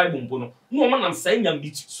 No Bible, no man I'm saying young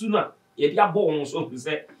bitch sooner. Yet your bones so to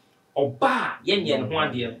say, or bar yen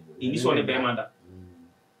one dear in this one a bear mother.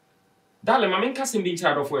 Darling, my main cousin being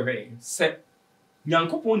child of where said young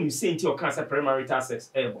coupon you say to your cancer premarital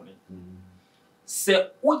sex airborne. Say,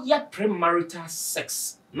 oh, yeah, premarital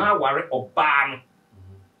sex now worry or ban.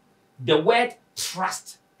 The word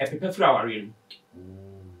trust a paper flower in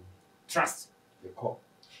trust.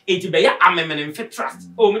 It be a man in fit trust.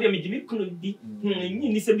 Oh, maybe couldn't be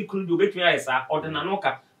you couldn't do better as or the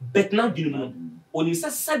nanoka, but now you know. When you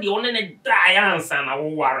said the only diance and a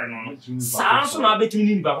warren on sounds not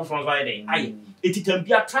between Baba from Friday. Aye, it can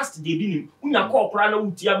be a trust they didn't when you call Prana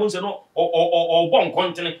Utiabons or one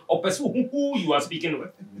continent or pursue who you are speaking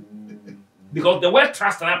with. Because the word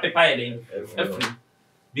trust and paper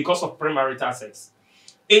because of premarital sex.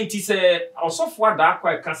 Ain't it say also for that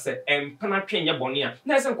quite cassette and penatrin your bonia.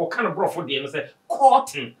 There's a kind of bro for the say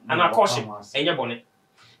cotton and a caution and your bonnet.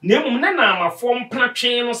 Name Nana, my form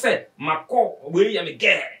penatrin say, my call William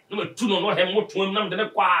again. No, 2 no him what to him than a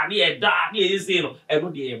quad, yeah, that is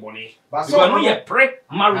every day bonnet. But so I know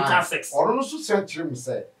premarital sex. Or also said to him,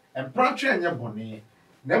 say, and penatrin and your bonnet.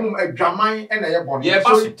 Name a dramine and a bonnet. Yeah,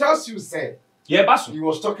 so it tells you, say, yeah, but he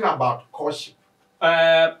was talking about courtship.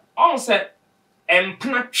 On said,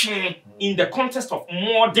 penatrin in the context of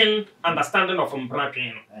modern understanding of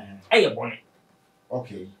penatrin.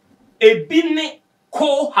 Okay. A bine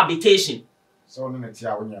cohabitation. So, on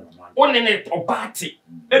it or party.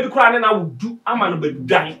 Every crying I would do, I'm an old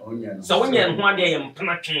gang. So, when you're one day in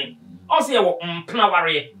penatrin, also you were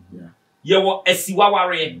penawari, you were a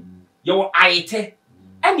siwari, you were aite,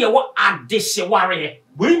 and you were a dishwari.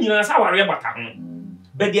 When you are our button.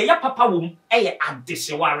 But the papa womb, a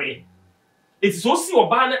dishwari. It's so see or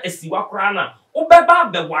banner a siwakrana, or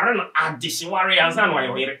beba the warren a dishwari as I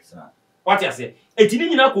know you what I say. A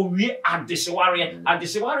didn't know we are dishwari, a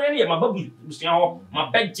dishwari, my baby,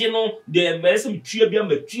 my bed general, the medicine tribium,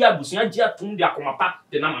 the tria busia jatun, the acomapa,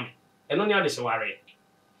 the naman, and only other dishwari.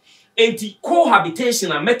 Ain't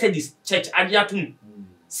cohabitation a Methodist church adiatun.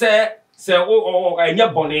 Say, oh, a your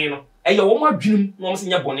boneno, a your woman dream, no in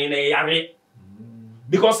your bonena, a yare.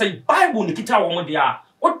 Because a Bible in the kita woman there.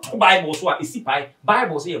 What two Bibles were is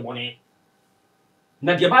Bibles here bonnet.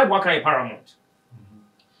 Now the Bible can paramount.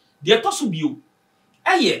 The Tosubu,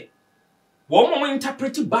 aye, one woman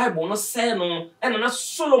interpreted Bible no say no, and na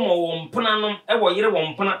Solomon panam, ever year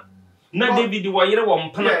one pana. Na David were year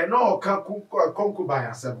one pana. No, concubine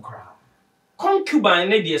as a cry. Concubine,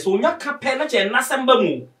 lady, so your capella and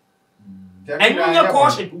Nasambamu. And your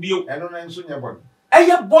caution to be and on answer your body.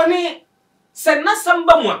 Aye, bonnet. Say na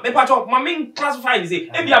samba mo me patch my main classify say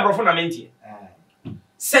e bia bro fundament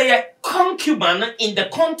say a concubine in the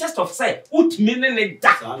context of say utmi ne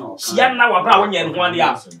da hia na wa bra wonya ne ho ade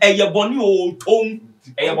a e ye boni o tom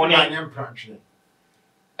e ye boni and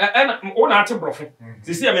one art bro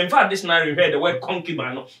you see I mean dictionary heard the word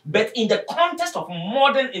concubine but in the context of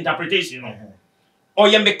modern interpretation or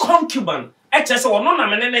ye me concubine e che say ono na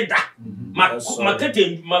me ne da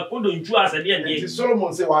makete makodo ntu as de e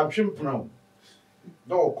Solomon say wa twempna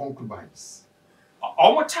no concubines.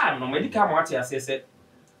 All the time, no medical martyr said,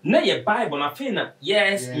 Nay, Bible, na fina,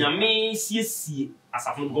 yes, Yame, see, as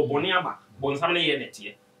a go boniaba, bon some year.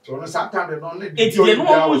 So no Satan no let Enti de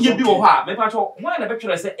no ye bi wo ha me pa cho why na be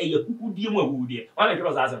twere say e yakukudie mu awudie why na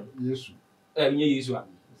twere za Yesu nye Yesu a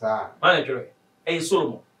za why na twere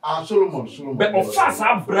Solomon Solomon be ofa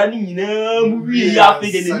sa bra ni nyina mu wi ya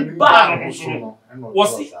fe de ni ba no so wo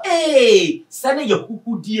si sane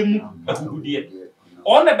yakukudie mu awudie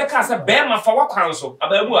on na be ka say be ma fa wakwan so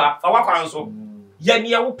abamu a fa wakwan so ye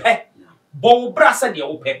ne wo pe bo wo bra se de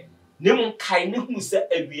wo pe ne mu kai ne hu se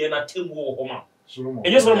awie na temu wo ho ma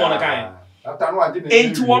Solomon na kai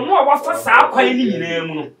enti wono a wafa saa kwan ni nyina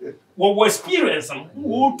mu no wo experience am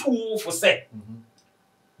wo tu fo se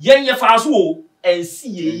yen ye fa so o ensi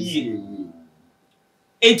ye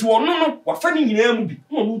enti wono no wafa ni nyina mu bi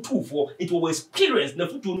no tu fo enti wo experience na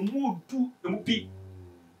futu no mu tu mu bi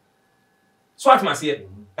so atmase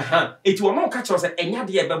enti wono ka kire se enya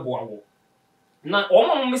de e beboa wo na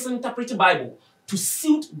wono misinterpret Bible to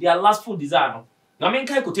suit their lustful desire no na men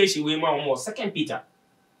kai quotation we ma wo 2 Peter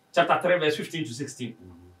chapter 3 verse 15 to 16.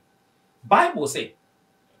 Bible say,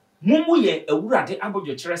 Mumu ye awurade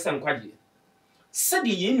abodwo kire se nkwaje. Sade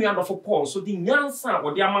ye nua dofo Paul so di nyansa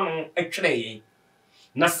wo de ama no etwere ye.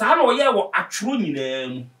 Na saa na oye wo atworo nyinaa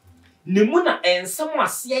mu. Ne mu na ensem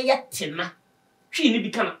ase ye tena. Twi ni bi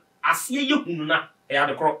kana ase ye hunu na e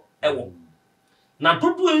ade kro ewo. Na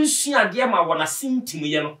dodo ensua de ma wo na sintim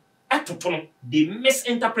ye no etoto no they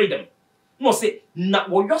misinterpret them. No say na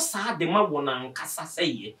wo yo saa de ma wo na nkasa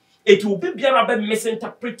seye. It will be biara be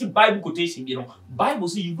misinterpret Bible quotation, you know. Bible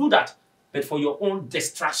say you do that, but for your own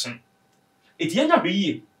distraction. It yenya be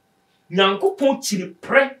ye. Nyankopon chiri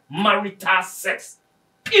pre-marital sex.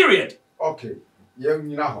 Period. Okay. Young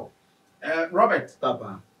Ninaho. Robert.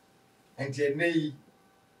 Papa. And ye nay.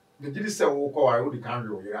 The did say wo call I would can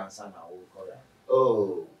your answer now.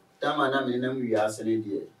 Oh, Tamana Minam we are saying,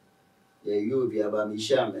 dear. Ye you be about me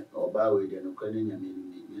shaman or bow with an Ukrainian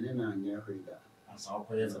and near Frida. Because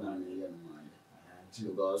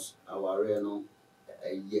our reno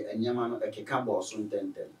a yaman a kikabo soon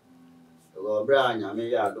tenten. The Brian, I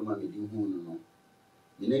may add to my meeting who no.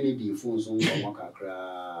 You need the phones on Moka,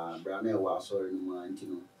 Brane was sorry no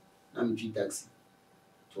Antino. I'm taxi.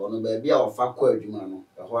 To one baby or fat quid, man.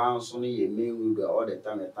 The while Sonny may do all the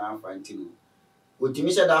time at time find Tino. Would you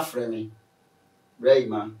miss that friend?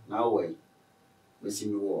 Brayman, now way.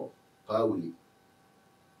 Missing me war, Pauli.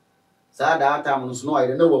 Sad time was no, I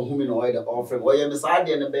don't know whom in oil the offer, or you miss I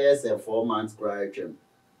didn't bear 4 months cry.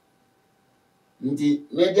 Indeed,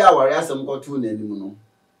 maybe our ransom got 2 anymore.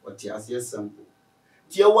 What you say simple.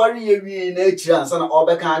 Dear worry in nature and son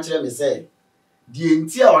of can't me say. The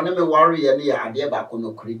entire on me worry any idea back on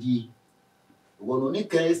no credit. One only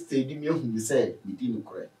case stayed me whom you say, we didn't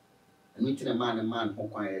cry. And meeting a man who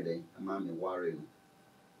quiet day, a mammy worrying.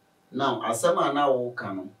 Now, as some are now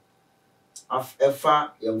come.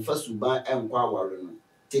 Afa yam fa suban enkwa aware no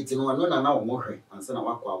tete no no na wo mohwe ansa na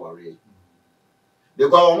wakwa aware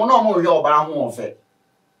because wo no mo hwe oba ho ofe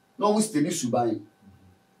no wo stedi suban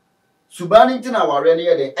ntina aware no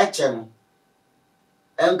ye de eche no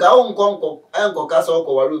enka wo enko kasa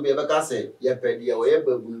okọ ware obi be ka se ye pede wo ye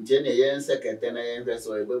babu ntie na ye nsekete na ye hwe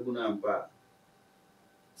so ye babu na ampa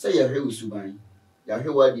se ye hwe usuban ya hwe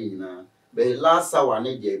wadi nyina be last hour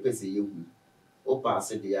na je pese ye hu o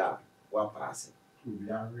pass dia wa pass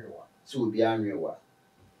so bi anwewa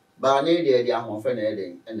ba na de ahofe na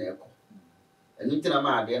eden na eko enu tina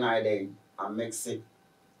ma ade na eden a mix it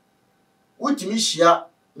utimi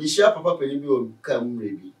hia papa pani bi o kam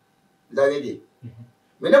rebi dade de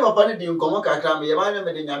me ne papa ne di nkomo kakra me ye ma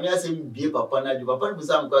me de nyame asem bie papa na di papa bu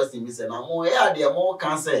sam question mi se na mo e ade mo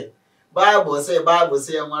kan se Bible say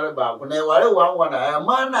mare ba ko na ware wan na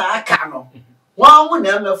ma na aka no wan mu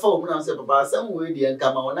na me fa o mu na say papa asem we di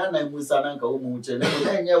enka ma wona na musa na nka o mu che na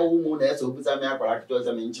enye wo mu na eso busa me akwara kito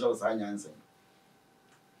se me nchire o sa nyanse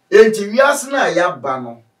enti wiase na ya ba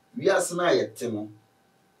no wiase na ya te no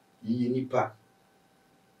yi nipa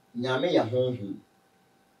nyame ya honhom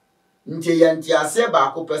nti ya nti ase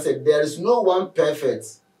ba ko pese there is no one perfect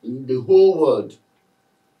in the whole world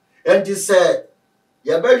and he said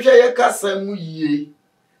ya behwe ye kasa mu yie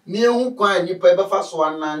ni ehu kwan nipa be fa so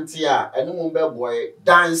anante a ene mu be boy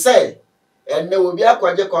dan say ene obi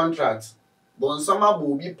akwaje contract bon sama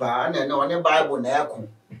bo obi pa na ene one Bible na ekon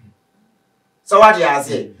so what you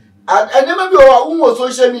say ene ma bi o wo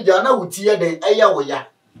social media na wutie den eye wo ya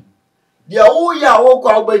dia wo ya wo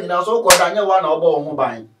kwa ogba nyina so kwa danye wa na obo ho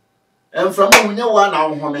ban and from munye wa na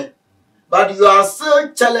ho me but you are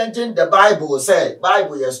still challenging the Bible say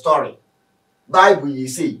Bible your story Bible you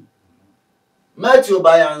see Matthew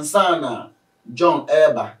by ansana John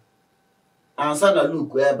Eba ansana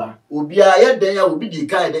Luke Eba obi a ye den ya obi di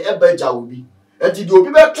kai de eba ja obi enti di obi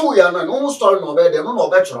beto ya na no story no be de no no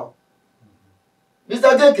betro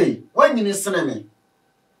Mr. JK when you listen me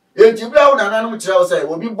enti bra una nanom kire wo say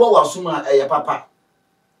obi bo wasoma eye papa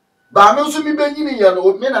ba me nso mi benyini ya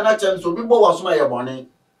no me na na chem so obi bo wasoma eye bone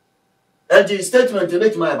enti statement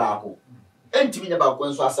make my baako enti mi nya baako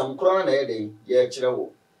nso asam kro na ye den ye kire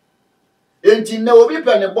wo enti na obi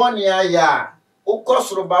pe ne bone aya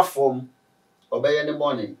ukosoro ba fom obeye ne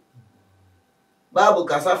bone Bible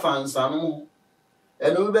kasa fansa no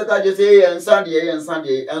enu be ka je say ye nsa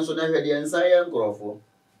de enso na hwede nsa ye nkrofo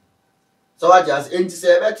so what just enti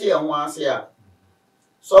se beti ye ho ase a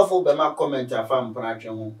so fo be ma comment afam pratwe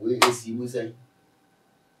ho we esi mu se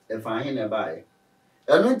e fa hin na bae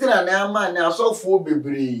enu ntina na ama na so fo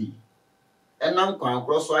bebre enam kwan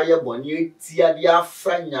kroso aye boni ti ade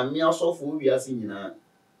afa nyame asofo wiase nyina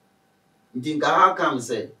ntinka ha kam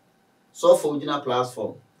say so fo gina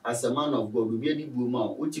platform as a man of God be di bu ma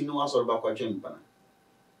uti no asoro ba kwatwe mpana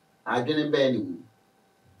adwene be ni wu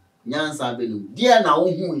nyansa be ni dia na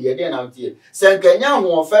wo hu ye dia na tie senkanya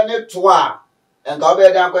ho ofe ne to a enka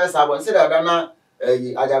obe da kwa sabon se da na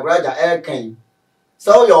ajabraja kan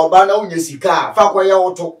so yo ba na unye sika fa kwa ye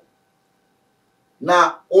woto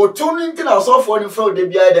na otu nti na asofo ni fro de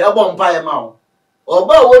bia de ebo mpa ye ma o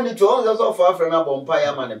oba woni to on asofo afre na bo mpa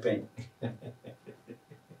ye ma ne pen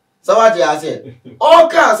so what you say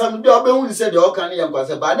oka some dey obehu ni say the oka ne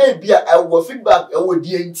yankwase ba na bia ewo feedback ewo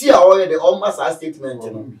die nti a o ye the almost statement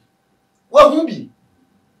no wa hu bi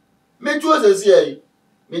me tuo se say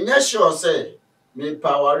me nya sure say me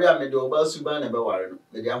power a me de oba suba na be ware no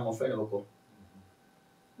me de amofe ne boko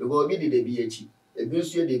be go bi de bi echi ebi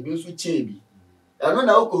nso de bi nso che bi eno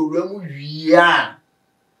na okowura mu wia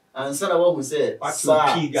ansa na wo hu say sa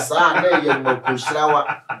na ye mo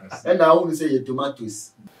koshirawa e na wo hu say ye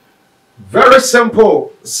tomatoes. Very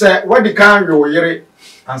simple. Say what the can you yere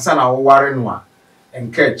ansa na wo ware no a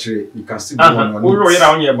enka chire you can see go on wo yere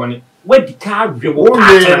a onye boni what the can you wo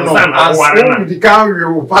ansa na wo ware no the can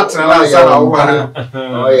you partner ansa na wo ware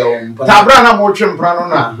oh yeah tabra na mo twempra no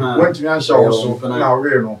na want me answer also na we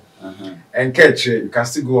no enka chire you can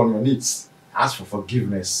still go on your knees ask for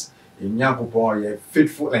forgiveness in Yakupon ye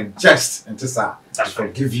faithful and just and to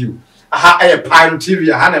forgive you aha e Pine TV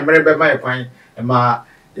aha na mere be my kwan e ma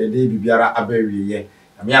ye dey bibiara abawie ye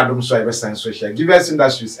me adom so e be san social give us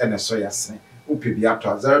industries and so yasne upe bi up to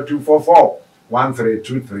 0244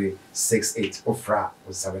 132368 ofra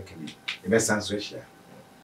o sabekemi e be san social